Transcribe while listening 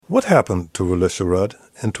What happened to Relisha Rudd?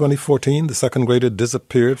 In 2014, the second grader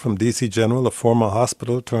disappeared from D.C. General, a former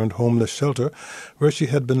hospital turned homeless shelter, where she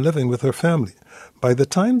had been living with her family. By the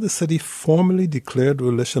time the city formally declared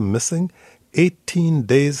Relisha missing, 18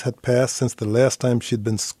 days had passed since the last time she'd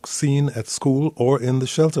been seen at school or in the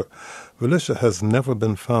shelter. Relisha has never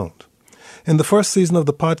been found. In the first season of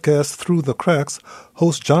the podcast, Through the Cracks,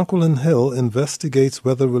 host Jonquilyn Hill investigates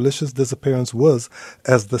whether Relisha's disappearance was,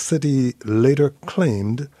 as the city later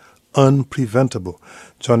claimed, unpreventable.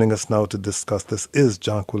 Joining us now to discuss this is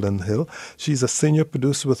Jonquilyn Hill. She's a senior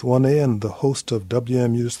producer with 1A and the host of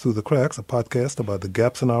WMU's Through the Cracks, a podcast about the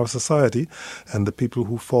gaps in our society and the people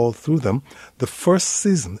who fall through them. The first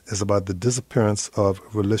season is about the disappearance of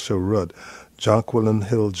Relisha Rudd. Jonquilyn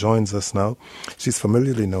Hill joins us now. She's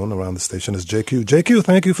familiarly known around the station as JQ. JQ,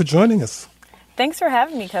 thank you for joining us. Thanks for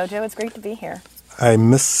having me, Kojo. It's great to be here. I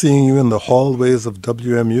miss seeing you in the hallways of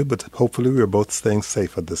WMU, but hopefully we're both staying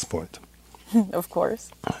safe at this point. Of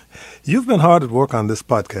course. You've been hard at work on this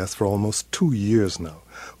podcast for almost 2 years now.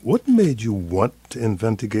 What made you want to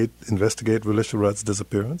investigate Relisha Rudd's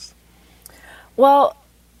disappearance? Well,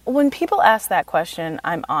 when people ask that question,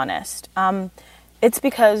 I'm honest. It's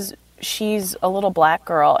because she's a little black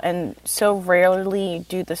girl, and so rarely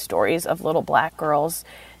do the stories of little black girls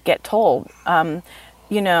get told.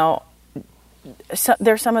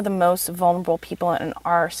 They're some of the most vulnerable people in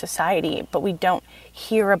our society, but we don't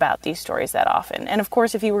hear about these stories that often. And of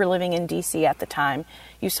course, if you were living in D.C. at the time,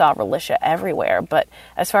 you saw Relisha everywhere. But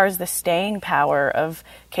as far as the staying power of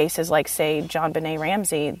cases like, say, John Benet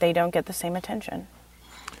Ramsey, they don't get the same attention.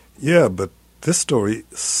 Yeah, but this story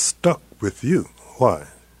stuck with you. Why?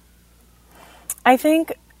 I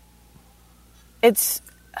think it's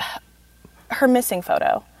her missing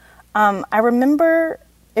photo. I remember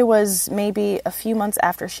it was maybe a few months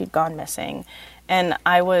after she'd gone missing, and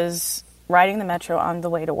I was riding the metro on the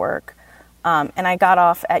way to work, and I got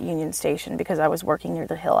off at Union Station because I was working near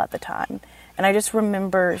the Hill at the time. And I just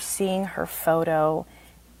remember seeing her photo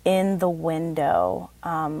in the window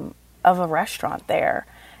of a restaurant there,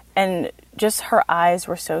 and just her eyes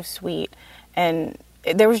were so sweet, and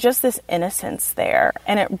there was just this innocence there,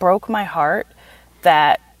 and it broke my heart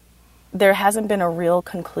that there hasn't been a real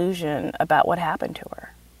conclusion about what happened to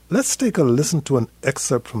her. Let's take a listen to an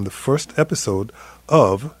excerpt from the first episode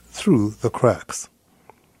of Through the Cracks.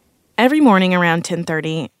 Every morning around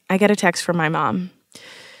 10:30, I get a text from my mom.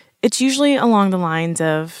 It's usually along the lines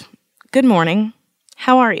of, "Good morning.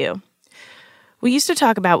 How are you?" We used to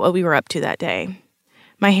talk about what we were up to that day,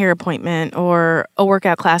 my hair appointment or a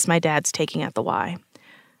workout class my dad's taking at the Y.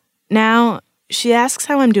 Now, she asks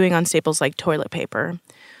how I'm doing on staples like toilet paper,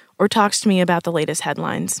 or talks to me about the latest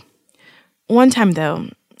headlines. One time, though,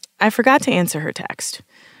 I forgot to answer her text.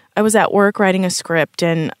 I was at work writing a script,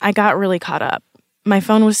 and I got really caught up. My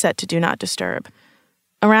phone was set to Do Not Disturb.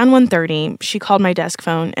 Around 1:30, she called my desk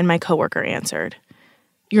phone, and my coworker answered.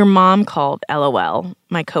 "Your mom called, LOL,"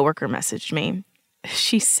 my coworker messaged me.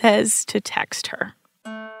 She says to text her.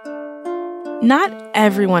 Not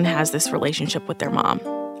everyone has this relationship with their mom.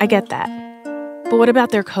 I get that. But what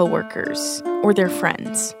about their coworkers or their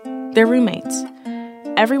friends, their roommates?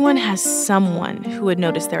 Everyone has someone who would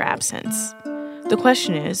notice their absence. The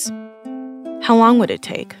question is, how long would it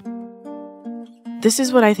take? This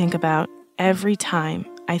is what I think about every time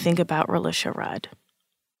I think about Relisha Rudd.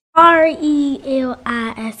 Relisha.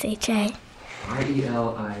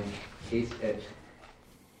 Relisha.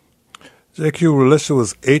 JQ, Relisha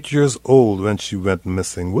was 8 years old when she went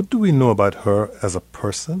missing. What do we know about her as a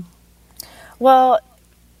person? Well,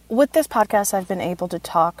 with this podcast, I've been able to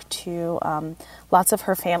talk to lots of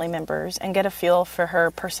her family members and get a feel for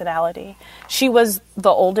her personality. She was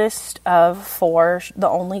the oldest of four, the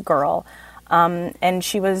only girl, and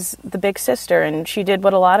she was the big sister, and she did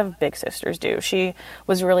what a lot of big sisters do. She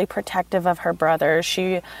was really protective of her brothers.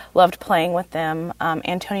 She loved playing with them.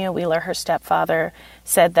 Antonio Wheeler, her stepfather,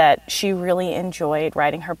 said that she really enjoyed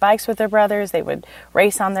riding her bikes with her brothers. They would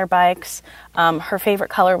race on their bikes. Her favorite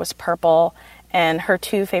color was purple, and her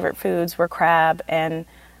two favorite foods were crab and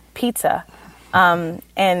pizza.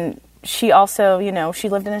 And she also, she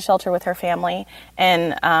lived in a shelter with her family.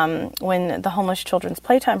 And when the Homeless Children's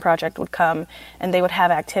Playtime Project would come and they would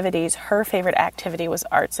have activities, her favorite activity was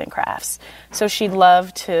arts and crafts. So she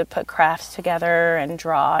loved to put crafts together and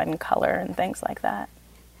draw and color and things like that.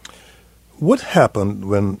 What happened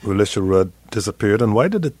when Relisha Rudd disappeared, and why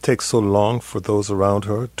did it take so long for those around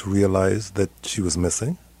her to realize that she was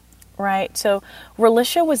missing? Right. So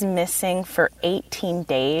Relisha was missing for 18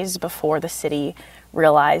 days before the city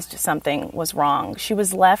realized something was wrong. She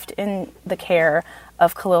was left in the care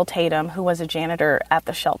of Khalil Tatum, who was a janitor at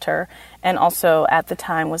the shelter and also at the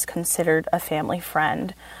time was considered a family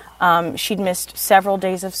friend. She'd missed several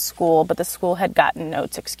days of school, but the school had gotten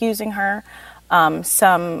notes excusing her.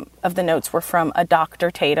 Some of the notes were from a Dr.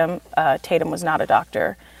 Tatum. Tatum was not a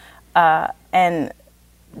doctor. And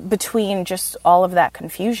between just all of that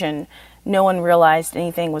confusion, no one realized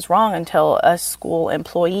anything was wrong until a school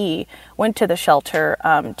employee went to the shelter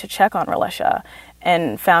to check on Relisha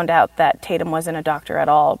and found out that Tatum wasn't a doctor at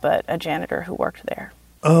all, but a janitor who worked there.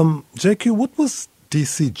 JQ, what was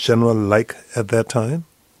D.C. General like at that time?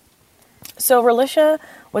 So Relisha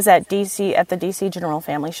was at the DC General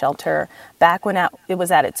Family Shelter back when it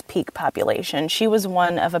was at its peak population. She was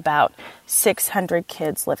one of about 600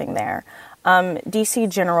 kids living there. DC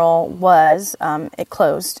General it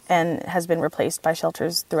closed and has been replaced by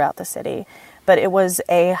shelters throughout the city, but it was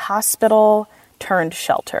a hospital turned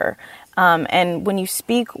shelter. And when you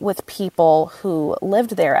speak with people who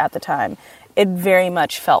lived there at the time, it very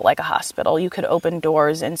much felt like a hospital. You could open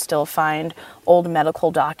doors and still find old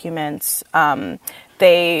medical documents. Families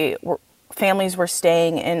were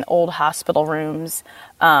staying in old hospital rooms.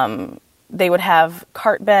 They would have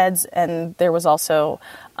cart beds, and there was also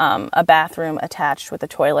a bathroom attached with a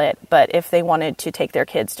toilet. But if they wanted to take their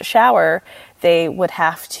kids to shower, they would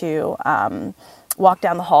have to walk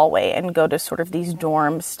down the hallway and go to sort of these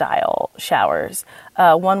dorm-style showers.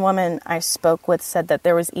 One woman I spoke with said that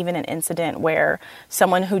there was even an incident where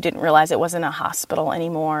someone who didn't realize it wasn't a hospital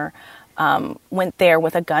anymore went there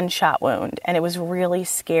with a gunshot wound, and it was really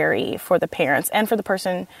scary for the parents and for the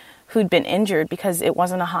person who'd been injured because it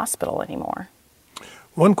wasn't a hospital anymore.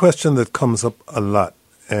 One question that comes up a lot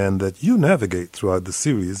and that you navigate throughout the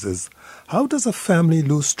series is, how does a family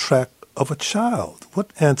lose track of a child?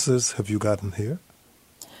 What answers have you gotten here?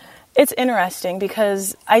 It's interesting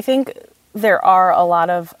because I think there are a lot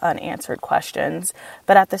of unanswered questions,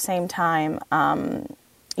 but at the same time,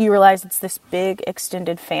 you realize it's this big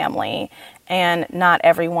extended family and not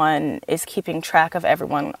everyone is keeping track of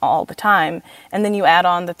everyone all the time. And then you add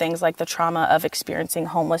on the things like the trauma of experiencing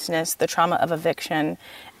homelessness, the trauma of eviction,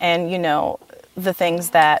 and, the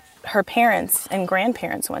things that her parents and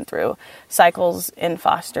grandparents went through, cycles in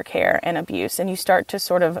foster care and abuse. And you start to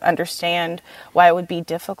sort of understand why it would be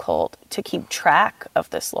difficult to keep track of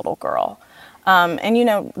this little girl.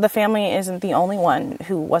 The family isn't the only one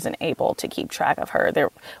who wasn't able to keep track of her.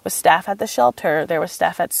 There was staff at the shelter. There was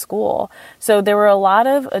staff at school. So there were a lot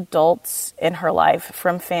of adults in her life,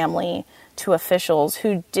 from family to officials,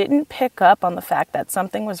 who didn't pick up on the fact that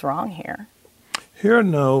something was wrong here. Here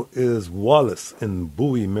now is Wallace in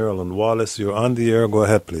Bowie, Maryland. Wallace, you're on the air. Go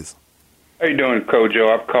ahead, please. How you doing, Kojo?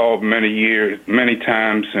 I've called many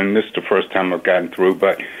times, and this is the first time I've gotten through.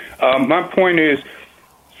 But my point is,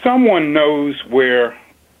 someone knows where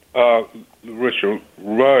Relisha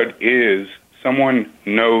Rudd is. Someone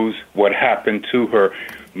knows what happened to her.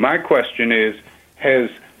 My question is,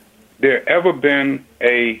 has there ever been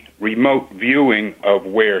a remote viewing of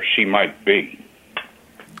where she might be?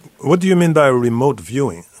 What do you mean by remote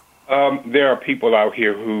viewing? There are people out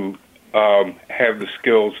here who have the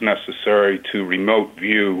skills necessary to remote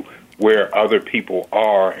view where other people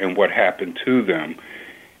are and what happened to them.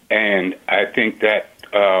 And I think that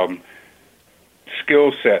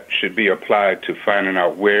skill set should be applied to finding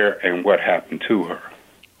out where and what happened to her.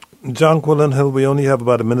 Jonquilyn Hill, we only have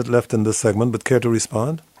about a minute left in this segment, but care to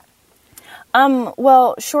respond?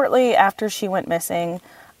 Well, shortly after she went missing,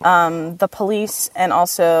 the police and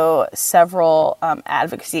also several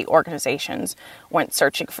advocacy organizations went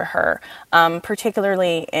searching for her,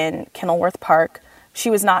 particularly in Kenilworth Park. She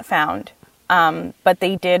was not found, but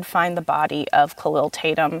they did find the body of Khalil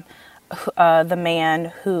Tatum, the man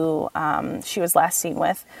who she was last seen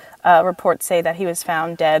with. Reports say that he was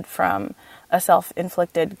found dead from a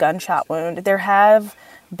self-inflicted gunshot wound. There have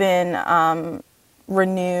been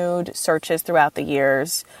renewed searches throughout the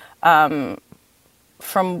years.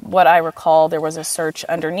 From what I recall, there was a search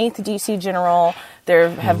underneath DC General. There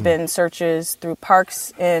have been searches through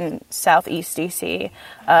parks in Southeast DC,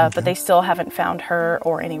 but they still haven't found her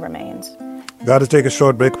or any remains. Got to take a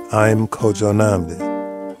short break. I'm Kojo Namdi.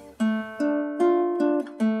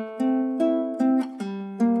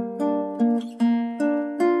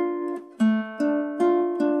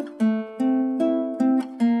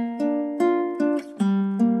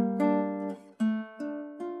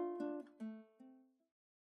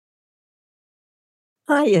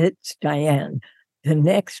 Hi, it's Diane. The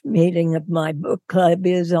next meeting of my book club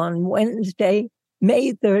is on Wednesday,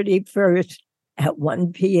 May 31st at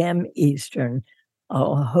 1 p.m. Eastern.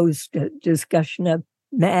 I'll host a discussion of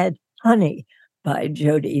Mad Honey by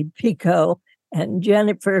Jodi Picoult and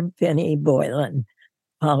Jennifer Finney Boylan,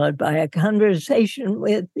 followed by a conversation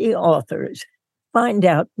with the authors. Find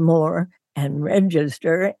out more and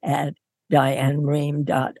register at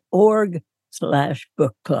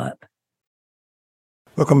dianerehm.org/book club.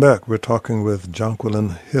 Welcome back. We're talking with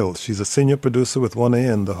Jonquilyn Hill. She's a senior producer with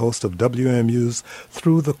 1A and the host of WAMU's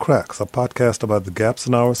Through the Cracks, a podcast about the gaps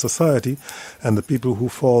in our society and the people who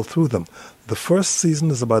fall through them. The first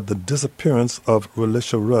season is about the disappearance of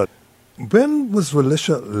Relisha Rudd. When was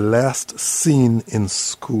Relisha last seen in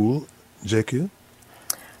school, JQ?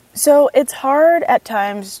 So it's hard at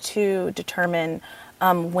times to determine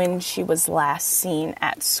when she was last seen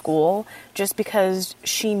at school, just because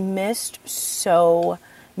she missed so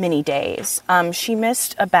many days. She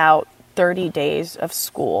missed about 30 days of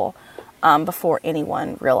school before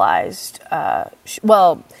anyone realized.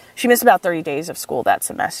 She missed about 30 days of school that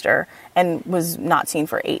semester and was not seen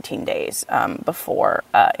for 18 days before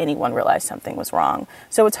anyone realized something was wrong.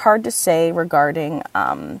 So it's hard to say regarding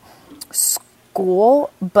school,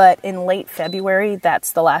 but in late February,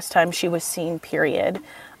 that's the last time she was seen, period.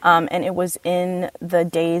 And it was in the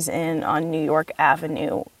Days Inn on New York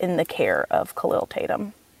Avenue in the care of Khalil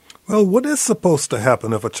Tatum. Well, what is supposed to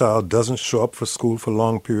happen if a child doesn't show up for school for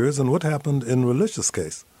long periods, and what happened in Relisha's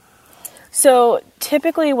case? So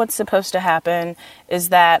typically what's supposed to happen is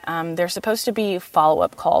that there's supposed to be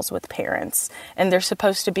follow-up calls with parents, and there's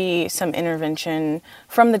supposed to be some intervention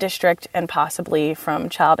from the district and possibly from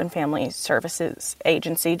Child and Family Services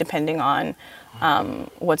Agency, depending on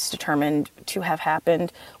what's determined to have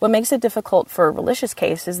happened. What makes it difficult for Relisha's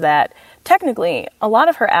case is that technically a lot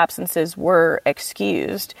of her absences were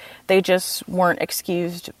excused. They just weren't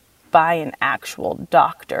excused by an actual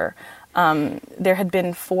doctor. There had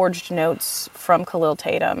been forged notes from Khalil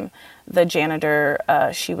Tatum, the janitor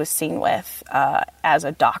she was seen with, as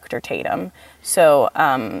a Dr. Tatum. So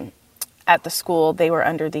at the school, they were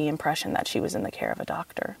under the impression that she was in the care of a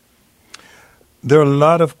doctor. There are a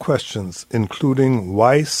lot of questions, including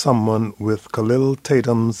why someone with Khalil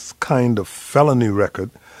Tatum's kind of felony record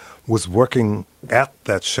was working at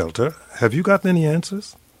that shelter. Have you gotten any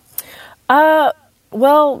answers?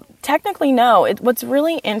 Well, technically, no. What's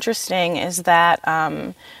really interesting is that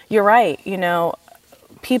you're right. You know,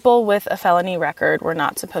 people with a felony record were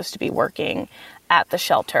not supposed to be working at the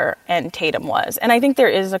shelter, and Tatum was. And I think there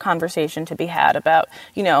is a conversation to be had about,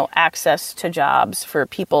 you know, access to jobs for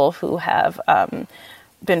people who have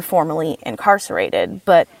been formally incarcerated.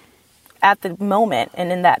 But at the moment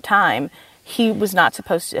and in that time, he was not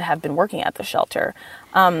supposed to have been working at the shelter.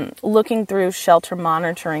 Looking through shelter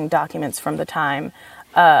monitoring documents from the time,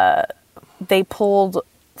 they pulled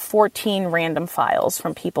 14 random files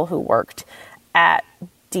from people who worked at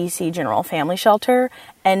DC General Family Shelter,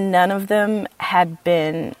 and none of them had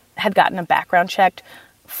gotten a background check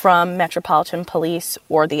from Metropolitan Police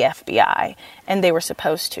or the FBI, and they were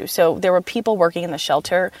supposed to. So there were people working in the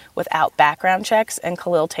shelter without background checks, and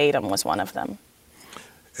Khalil Tatum was one of them.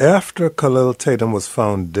 After Khalil Tatum was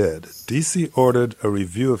found dead, D.C. ordered a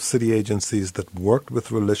review of city agencies that worked with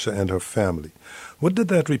Relisha and her family. What did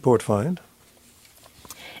that report find?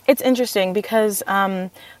 It's interesting because the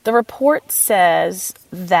report says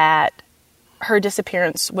that her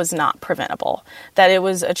disappearance was not preventable, that it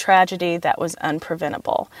was a tragedy that was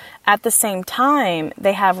unpreventable. At the same time,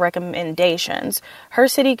 they have recommendations. Her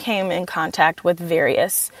city came in contact with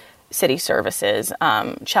various city services,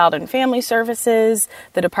 Child and Family Services,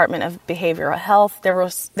 the Department of Behavioral Health.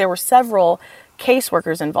 There were several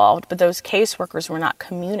caseworkers involved, but those caseworkers were not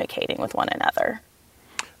communicating with one another.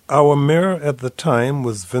 Our mayor at the time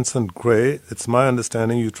was Vincent Gray. It's my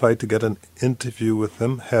understanding you tried to get an interview with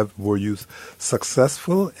him. Were you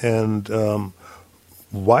successful? And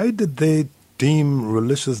why did they deem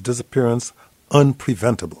Relisha's disappearance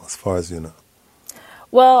unpreventable, as far as you know?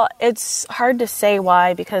 Well, it's hard to say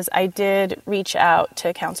why, because I did reach out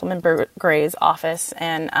to Councilmember Gray's office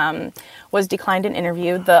and was declined an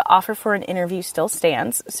interview. The offer for an interview still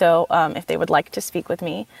stands, so if they would like to speak with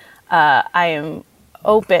me, I am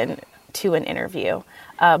open to an interview.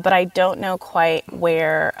 But I don't know quite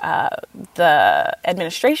where the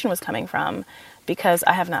administration was coming from, because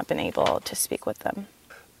I have not been able to speak with them.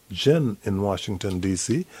 Jen in Washington,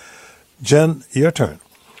 D.C. Jen, your turn.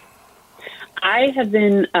 I have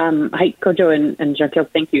been, hi, Kojo and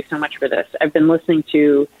Jonquilyn, thank you so much for this. I've been listening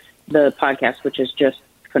to the podcast, which is just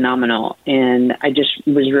phenomenal. And I just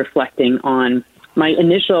was reflecting on my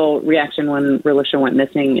initial reaction when Relisha went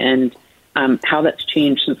missing and how that's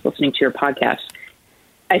changed since listening to your podcast.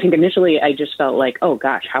 I think initially I just felt like, oh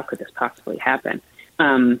gosh, how could this possibly happen?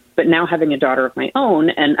 But now having a daughter of my own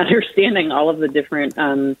and understanding all of the different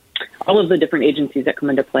agencies that come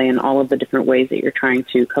into play and all of the different ways that you're trying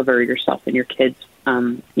to cover yourself and your kids,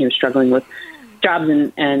 struggling with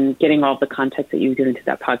jobs and getting all the context that you get into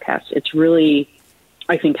that podcast, it's really,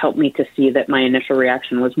 I think, helped me to see that my initial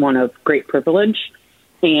reaction was one of great privilege.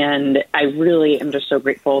 And I really am just so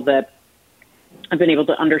grateful that I've been able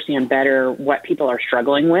to understand better what people are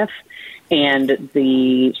struggling with and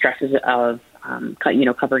the stresses of,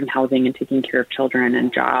 covering housing and taking care of children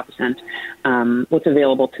and jobs. And what's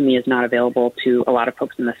available to me is not available to a lot of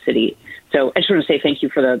folks in the city. So I just want to say thank you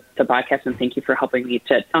for the podcast, and thank you for helping me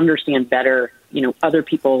to understand better, other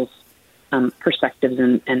people's perspectives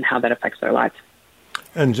and how that affects their lives.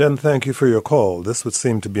 And Jen, thank you for your call. This would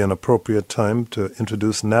seem to be an appropriate time to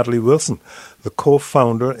introduce Natalie Wilson, the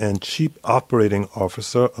co-founder and chief operating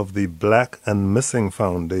officer of the Black and Missing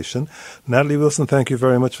Foundation. Natalie Wilson, thank you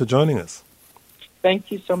very much for joining us.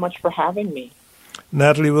 Thank you so much for having me.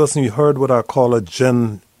 Natalie Wilson, you heard what our caller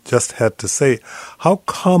Jen just had to say. How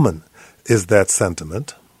common is that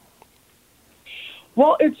sentiment?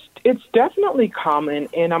 Well, it's definitely common,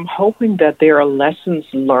 and I'm hoping that there are lessons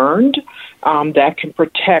learned that can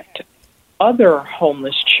protect other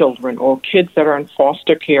homeless children or kids that are in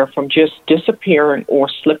foster care from just disappearing or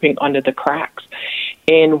slipping under the cracks.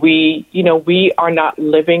 And we are not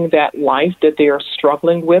living that life that they are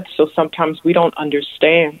struggling with, so sometimes we don't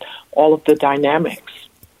understand all of the dynamics.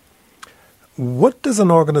 What does an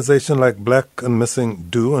organization like Black and Missing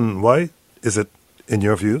do, and why is it, in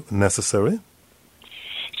your view, necessary?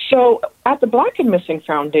 So at the Black and Missing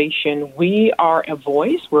Foundation, we are a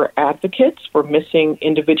voice. We're advocates for missing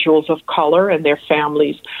individuals of color and their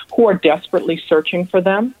families who are desperately searching for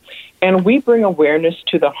them. And we bring awareness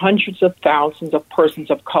to the hundreds of thousands of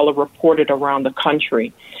persons of color reported around the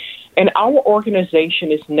country. And our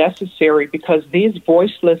organization is necessary because these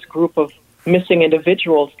voiceless group of missing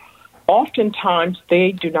individuals, oftentimes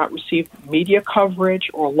they do not receive media coverage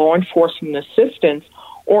or law enforcement assistance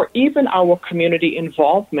or even our community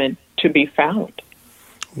involvement to be found.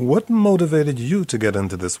 What motivated you to get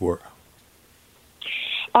into this work?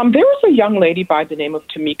 There was a young lady by the name of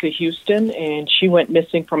Tamika Houston, and she went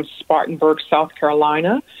missing from Spartanburg, South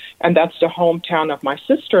Carolina, and that's the hometown of my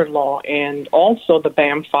sister-in-law and also the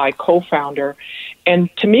BAM-FI co-founder. And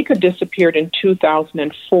Tamika disappeared in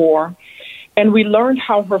 2004, and we learned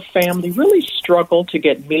how her family really struggled to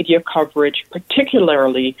get media coverage,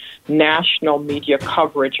 particularly national media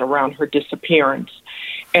coverage around her disappearance.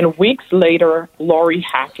 And weeks later, Lori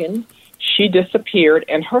Hacken, she disappeared,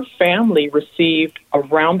 and her family received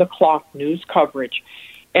around-the-clock news coverage.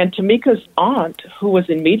 And Tamika's aunt, who was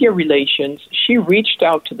in media relations, she reached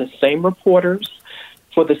out to the same reporters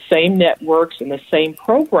for the same networks and the same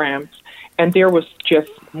programs, and there was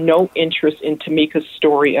just no interest in Tamika's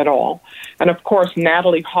story at all. And, of course,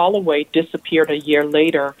 Natalie Holloway disappeared a year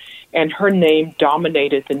later, and her name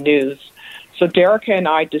dominated the news. So Derica and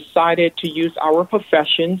I decided to use our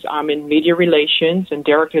professions. I'm in media relations, and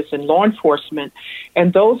Derica's in law enforcement,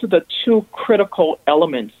 and those are the two critical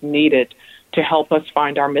elements needed to help us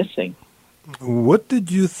find our missing. What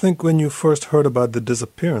did you think when you first heard about the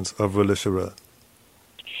disappearance of Relisha Rudd?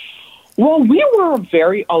 Well, we were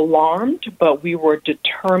very alarmed, but we were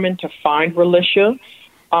determined to find Relisha.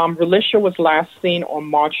 Relisha was last seen on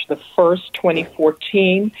March the 1st,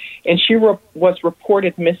 2014, and she was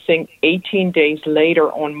reported missing 18 days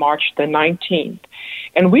later on March the 19th.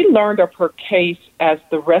 And we learned of her case, as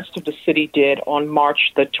the rest of the city did, on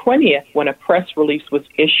March the 20th when a press release was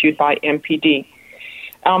issued by MPD.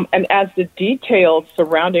 And as the details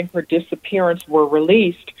surrounding her disappearance were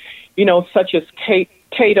released, such as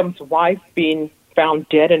Tatum's wife being found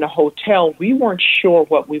dead in a hotel, we weren't sure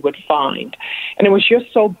what we would find. And it was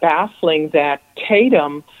just so baffling that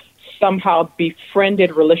Tatum somehow befriended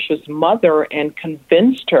Relisha's mother and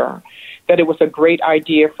convinced her that it was a great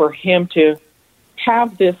idea for him to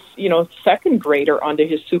have this, second grader under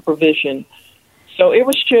his supervision. So it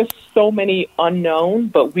was just so many unknown,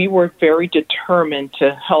 but we were very determined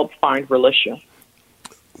to help find Relisha.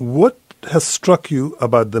 What has struck you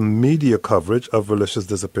about the media coverage of Relisha's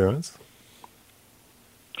disappearance?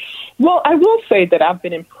 Well, I will say that I've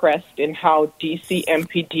been impressed in how DC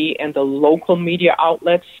MPD and the local media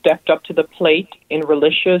outlets stepped up to the plate in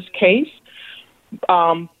Relisha's case.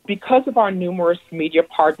 Because of our numerous media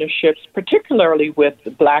partnerships, particularly with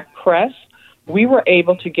the Black press, we were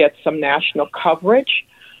able to get some national coverage,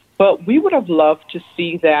 but we would have loved to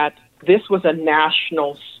see that this was a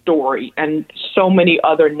national story, and so many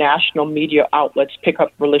other national media outlets pick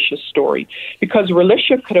up Relisha's story, because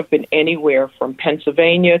Relisha could have been anywhere from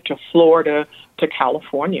Pennsylvania to Florida to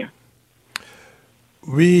California.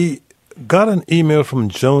 We got an email from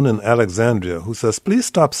Joan in Alexandria who says, please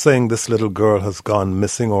stop saying this little girl has gone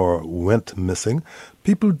missing or went missing.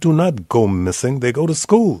 People do not go missing. They go to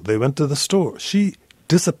school. They went to the store. She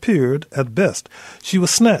disappeared at best. She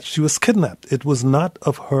was snatched. She was kidnapped. It was not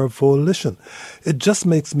of her volition. It just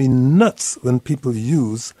makes me nuts when people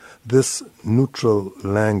use this neutral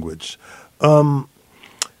language.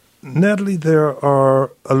 Natalie, there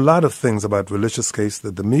are a lot of things about Relisha's case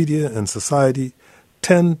that the media and society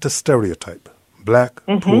tend to stereotype. Black,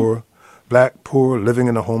 poor, living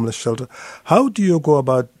in a homeless shelter. How do you go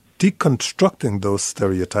about deconstructing those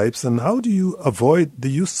stereotypes, and how do you avoid the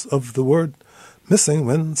use of the word missing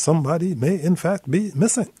when somebody may in fact be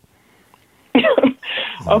missing?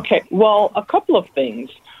 Okay, well, a couple of things.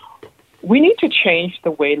 We need to change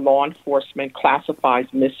the way law enforcement classifies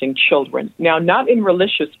missing children. Now, not in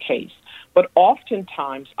Relisha's case, but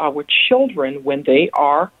oftentimes our children, when they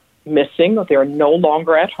are missing or they're no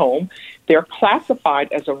longer at home, they're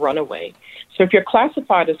classified as a runaway. So if you're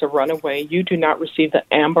classified as a runaway, you do not receive the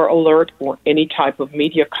Amber Alert or any type of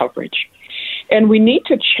media coverage. And we need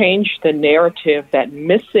to change the narrative that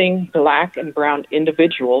missing Black and brown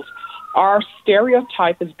individuals are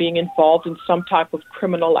stereotyped as being involved in some type of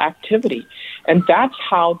criminal activity. And that's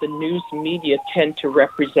how the news media tend to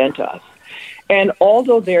represent us. And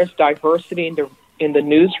although there's diversity in the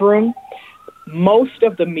newsroom, most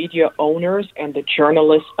of the media owners and the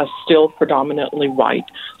journalists are still predominantly white.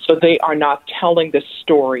 So they are not telling the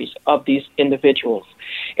stories of these individuals.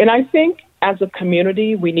 And I think as a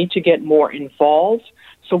community, we need to get more involved.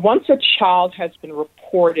 So once a child has been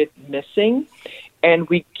reported missing and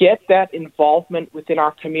we get that involvement within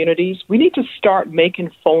our communities, we need to start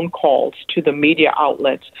making phone calls to the media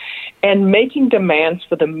outlets and making demands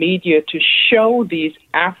for the media to show these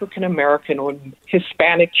African American or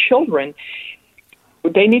Hispanic children.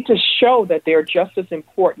 They need to show that they're just as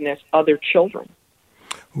important as other children.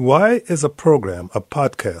 Why is a program, a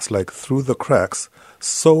podcast like Through the Cracks,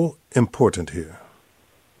 so important here?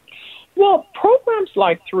 Well, programs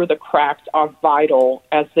like Through the Cracks are vital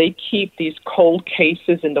as they keep these cold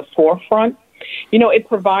cases in the forefront. You know, it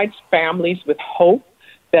provides families with hope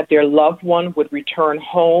that their loved one would return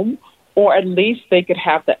home, or at least they could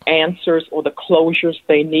have the answers or the closures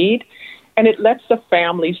they need. And it lets the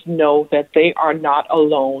families know that they are not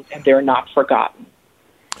alone and they're not forgotten.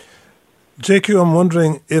 JQ, I'm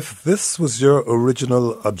wondering if this was your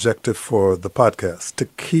original objective for the podcast, to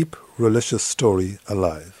keep Relisha's story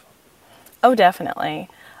alive. Oh, definitely.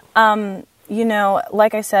 You know,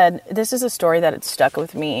 like I said, this is a story that had stuck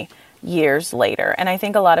with me years later. And I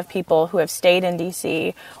think a lot of people who have stayed in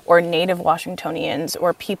D.C. or native Washingtonians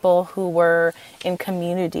or people who were in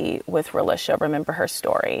community with Relisha remember her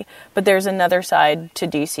story. But there's another side to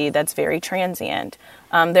D.C. that's very transient.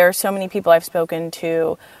 There are so many people I've spoken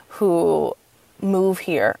to who move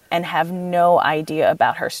here and have no idea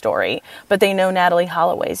about her story, but they know Natalie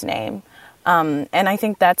Holloway's name. And I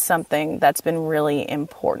think that's something that's been really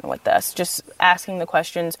important with us. Just asking the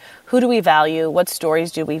questions, who do we value, what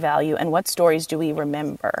stories do we value, and what stories do we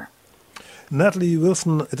remember? Natalie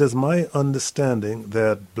Wilson, it is my understanding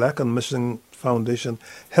that Black and Missing Foundation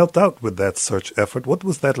helped out with that search effort. What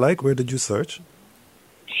was that like? Where did you search?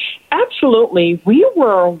 Absolutely. We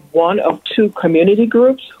were one of two community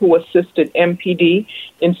groups who assisted MPD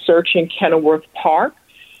in searching Kenilworth Park.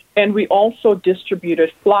 And we also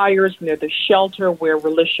distributed flyers near the shelter where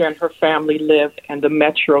Relisha and her family lived and the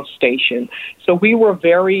metro station. So we were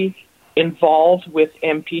very involved with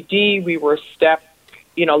MPD. We were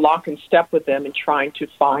lock and step with them in trying to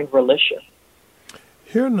find Relisha.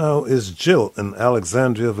 Here now is Jill in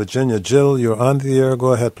Alexandria, Virginia. Jill, you're on the air.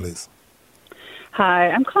 Go ahead, please. Hi,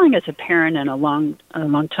 I'm calling as a parent and a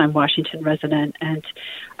long-time Washington resident, and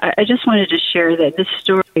I just wanted to share that this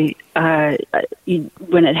story,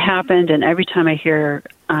 when it happened, and every time I hear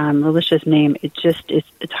Relisha's name,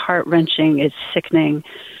 it's heart-wrenching, it's sickening,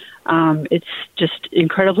 it's just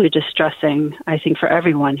incredibly distressing, I think, for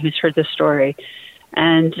everyone who's heard this story.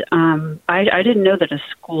 And I didn't know that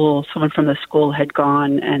someone from the school had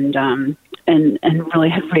gone and really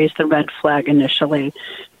had raised the red flag initially.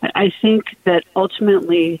 I think that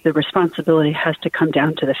ultimately the responsibility has to come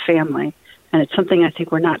down to the family, and it's something I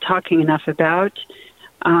think we're not talking enough about.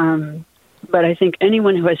 But I think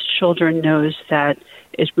anyone who has children knows that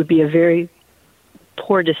it would be a very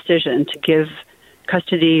poor decision to give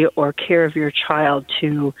custody or care of your child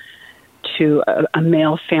to to a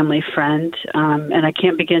male family friend, and I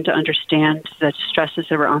can't begin to understand the stresses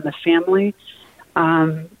that were on the family.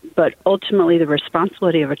 But ultimately, the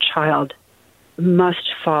responsibility of a child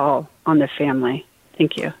must fall on the family.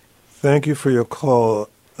 Thank you. Thank you for your call.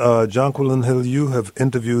 Jonquilyn Hill, you have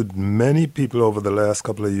interviewed many people over the last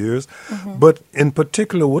couple of years, but in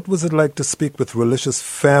particular, what was it like to speak with Relisha's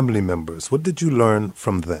family members? What did you learn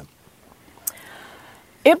from them?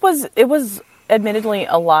 It was admittedly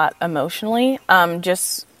a lot emotionally,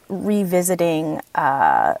 just revisiting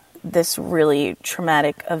this really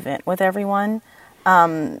traumatic event with everyone.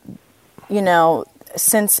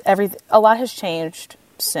 Since a lot has changed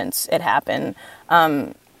since it happened.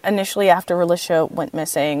 Initially, after Relisha went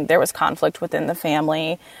missing, there was conflict within the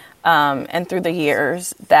family, and through the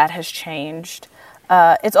years, that has changed.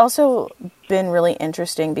 It's also been really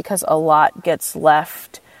interesting because a lot gets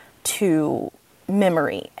left to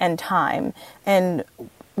memory and time, and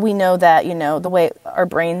we know that, the way our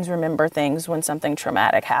brains remember things when something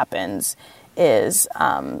traumatic happens is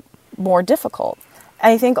more difficult.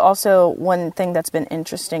 I think also one thing that's been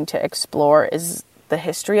interesting to explore is the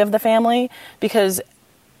history of the family, because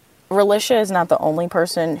Relisha is not the only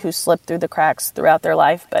person who slipped through the cracks throughout their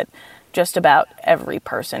life, but just about every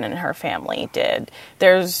person in her family did.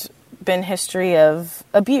 There's been history of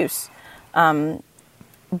abuse.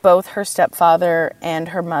 Both her stepfather and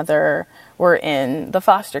her mother were in the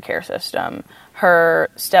foster care system. Her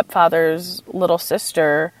stepfather's little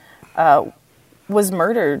sister was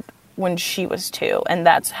murdered when she was 2, and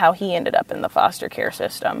that's how he ended up in the foster care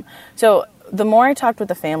system. So the more I talked with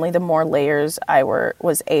the family, the more layers I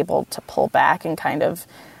was able to pull back and kind of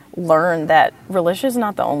learn that Relisha is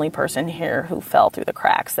not the only person here who fell through the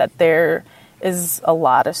cracks, that there is a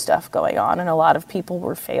lot of stuff going on, and a lot of people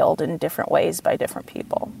were failed in different ways by different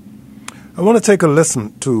people. I want to take a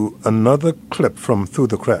listen to another clip from Through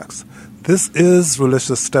the Cracks. This is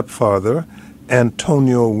Relisha's stepfather,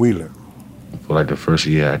 Antonio Wheeler. For like the first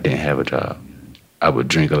year, I didn't have a job. I would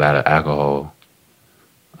drink a lot of alcohol.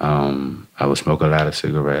 I would smoke a lot of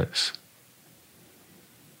cigarettes.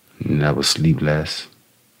 And I would sleep less.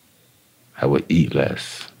 I would eat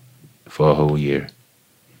less for a whole year.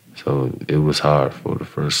 So it was hard for the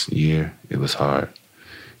first year. It was hard.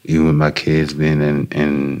 Even with my kids being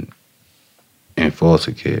in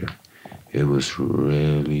foster care, it was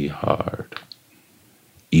really hard.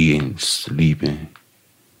 Eating, sleeping,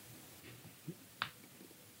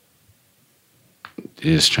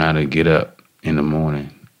 just trying to get up in the morning,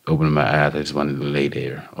 opening my eyes, I just wanted to lay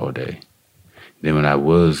there all day. Then when I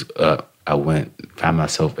was up, I found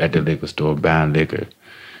myself at the liquor store buying liquor,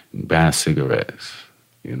 buying cigarettes,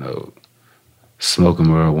 smoking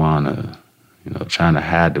marijuana, trying to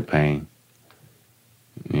hide the pain.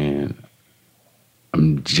 And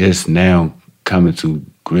I'm just now coming to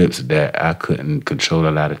grips that I couldn't control a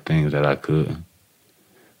lot of things that I could.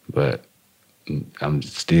 But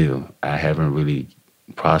I haven't really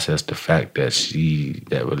processed the fact that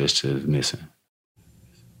Relisha is missing.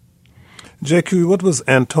 JQ, what was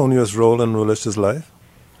Antonio's role in Relisha's life?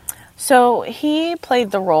 So he played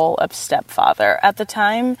the role of stepfather. At the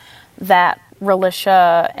time that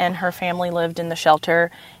Relisha and her family lived in the shelter,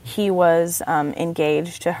 he was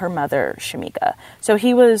engaged to her mother, Shamika. So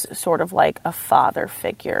he was sort of like a father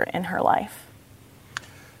figure in her life.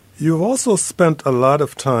 You've also spent a lot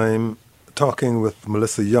of time talking with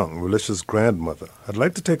Melissa Young, Relisha's grandmother. I'd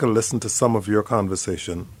like to take a listen to some of your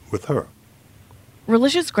conversation with her.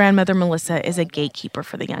 Relisha's grandmother, Melissa, is a gatekeeper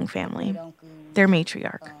for the Young family. Their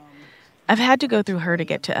matriarch. I've had to go through her to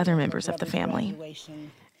get to other members of the family.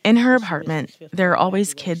 In her apartment, there are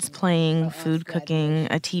always kids playing, food cooking,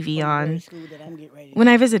 a TV on. When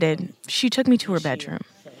I visited, she took me to her bedroom.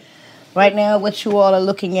 Right now, what you all are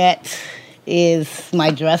looking at is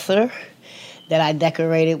my dresser that I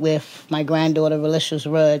decorated with my granddaughter, Relisha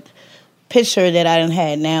Rudd. Picture that I done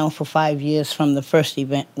had now for 5 years from the first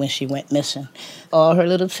event when she went missing. All her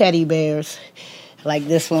little teddy bears, like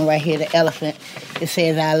this one right here, the elephant. It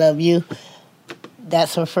says, "I love you."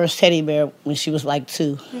 That's her first teddy bear when she was like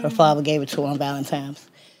 2. Her father gave it to her on Valentine's.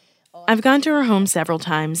 I've gone to her home several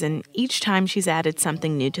times, and each time she's added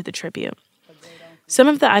something new to the tribute. Some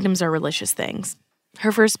of the items are Relisha's things.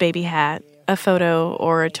 Her first baby hat, a photo,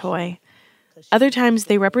 or a toy. Other times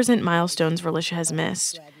they represent milestones Relisha has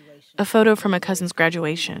missed. A photo from a cousin's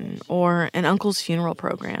graduation, or an uncle's funeral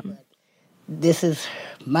program. This is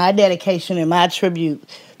my dedication and my tribute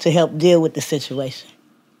to help deal with the situation.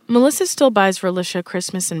 Melissa still buys Relisha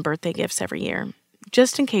Christmas and birthday gifts every year,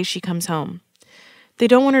 just in case she comes home. They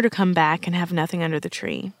don't want her to come back and have nothing under the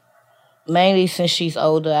tree. Mainly since she's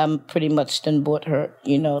older, I'm pretty much done bought her,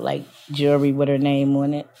 like jewelry with her name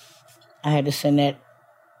on it. I had to send that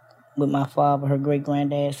with my father, her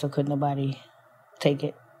great-granddad, so couldn't nobody take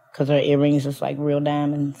it because her earrings is like real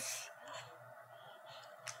diamonds.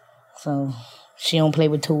 So she don't play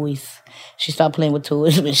with toys. She stopped playing with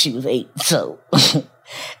toys when she was 8. So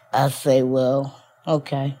I say, well,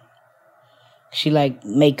 okay. She like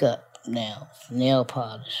makeup now, nail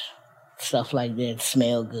polish, stuff like that,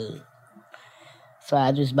 smell good. So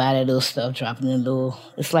I just buy that little stuff, drop it in the little,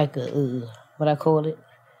 it's like a, what I call it?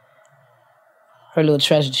 Her little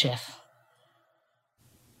treasure chest.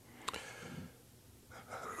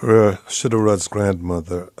 Relisha Rudd's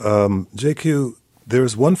grandmother. JQ, there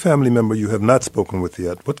is one family member you have not spoken with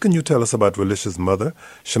yet. What can you tell us about Relisha's mother,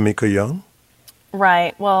 Shamika Young?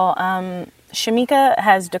 Right. Well, Shamika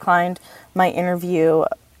has declined my interview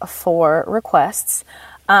for requests.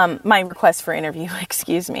 My request for interview,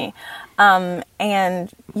 excuse me.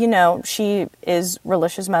 And, you know, she is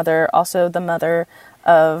Relisha's mother, also the mother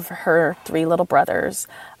of her 3 little brothers.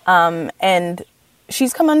 And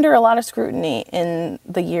she's come under a lot of scrutiny in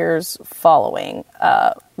the years following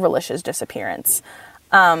Relisha's disappearance.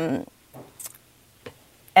 And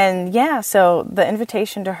yeah, so the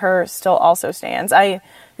invitation to her still also stands.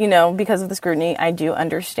 Because of the scrutiny, I do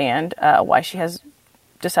understand why she has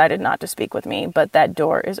decided not to speak with me, but that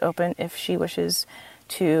door is open if she wishes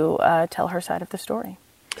to tell her side of the story.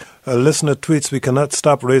 A listener tweets, "We cannot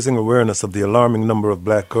stop raising awareness of the alarming number of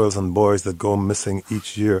black girls and boys that go missing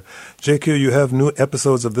each year." JQ, you have new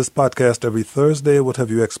episodes of this podcast every Thursday. What have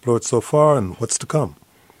you explored so far, and what's to come?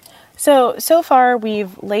 So far,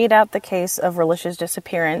 we've laid out the case of Relisha's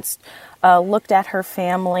disappearance, looked at her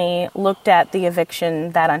family, looked at the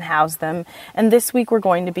eviction that unhoused them, and this week we're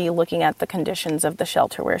going to be looking at the conditions of the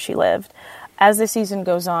shelter where she lived. As the season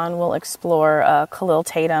goes on, we'll explore Khalil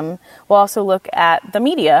Tatum. We'll also look at the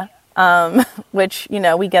media, which,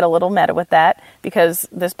 we get a little meta with that because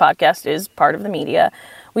this podcast is part of the media.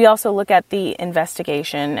 We also look at the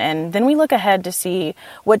investigation, and then we look ahead to see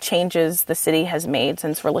what changes the city has made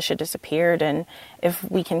since Relisha disappeared and if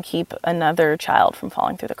we can keep another child from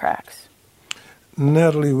falling through the cracks.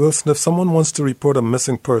 Natalie Wilson, if someone wants to report a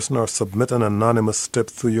missing person or submit an anonymous tip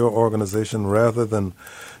through your organization rather than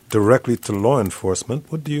directly to law enforcement,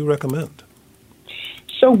 what do you recommend?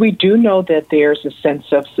 So we do know that there's a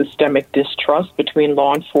sense of systemic distrust between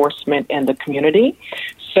law enforcement and the community.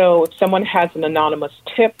 So if someone has an anonymous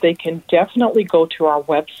tip, they can definitely go to our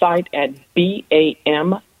website at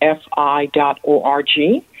bamfi.org,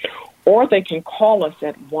 or they can call us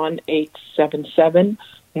at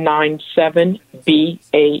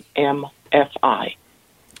 1-877-97-BAMFI.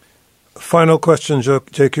 Final question,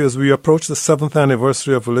 JQ. As we approach the 7th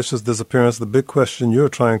anniversary of Relisha's disappearance, the big question you're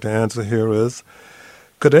trying to answer here is,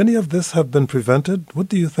 could any of this have been prevented? What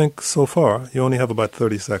do you think so far? You only have about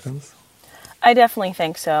 30 seconds. I definitely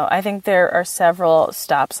think so. I think there are several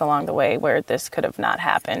stops along the way where this could have not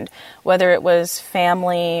happened, whether it was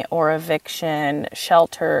family or eviction,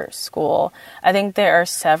 shelter, school. I think there are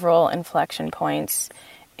several inflection points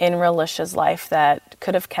in Relisha's life that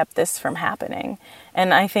could have kept this from happening.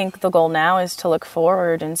 And I think the goal now is to look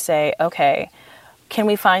forward and say, okay, can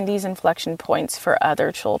we find these inflection points for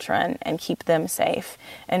other children and keep them safe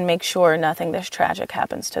and make sure nothing this tragic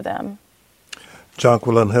happens to them?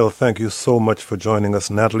 Jonquilyn Hill, thank you so much for joining us.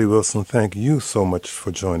 Natalie Wilson, thank you so much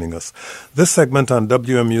for joining us. This segment on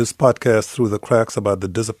WMU's podcast Through the Cracks about the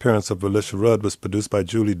disappearance of Relisha Rudd was produced by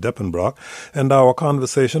Julie Deppenbrock, and our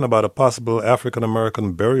conversation about a possible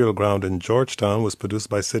African-American burial ground in Georgetown was produced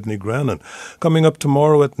by Sidney Grannon. Coming up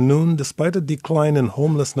tomorrow at noon, despite a decline in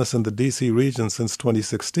homelessness in the D.C. region since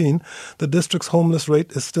 2016, the district's homeless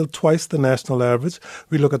rate is still twice the national average.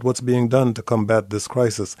 We look at what's being done to combat this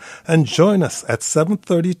crisis. And join us at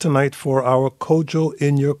 7:30 tonight for our Kojo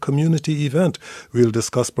in Your Community event. We'll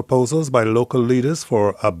discuss proposals by local leaders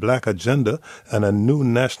for a black agenda and a new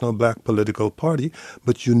national black political party,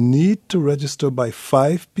 but you need to register by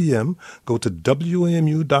 5 p.m. Go to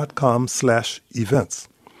WAMU.com/events.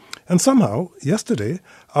 And somehow, yesterday,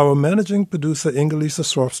 our managing producer, Ingelisa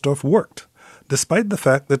Sorfstorff, worked, despite the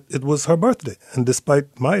fact that it was her birthday, and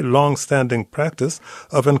despite my long-standing practice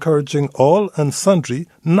of encouraging all and sundry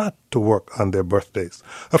not to work on their birthdays.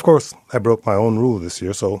 Of course, I broke my own rule this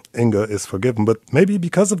year, so Inga is forgiven, but maybe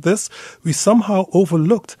because of this, we somehow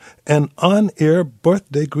overlooked an on-air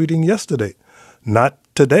birthday greeting yesterday. Not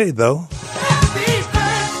today, though.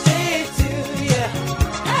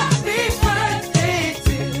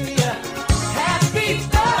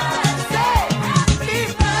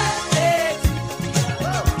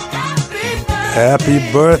 Happy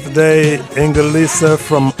birthday, Ingelisa,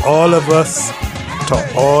 from all of us to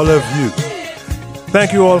all of you.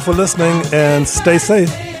 Thank you all for listening, and stay safe.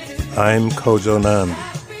 I'm Kojo Nambi.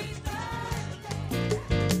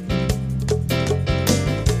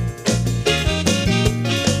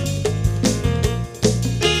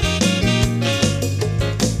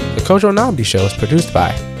 The Kojo Nambi Show is produced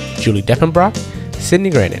by Julie Deppenbrock, Sydney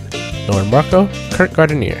Granin, Lauren Marco, Kurt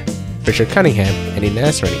Gardenier, Richard Cunningham, and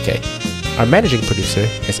Inez Renike. Our managing producer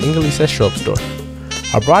is Ingelisa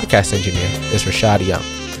Strobsdorf. Our broadcast engineer is Rashad Young.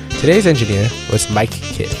 Today's engineer was Mike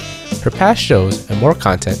Kidd. For past shows and more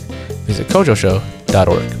content, visit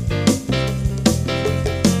kojoshow.org.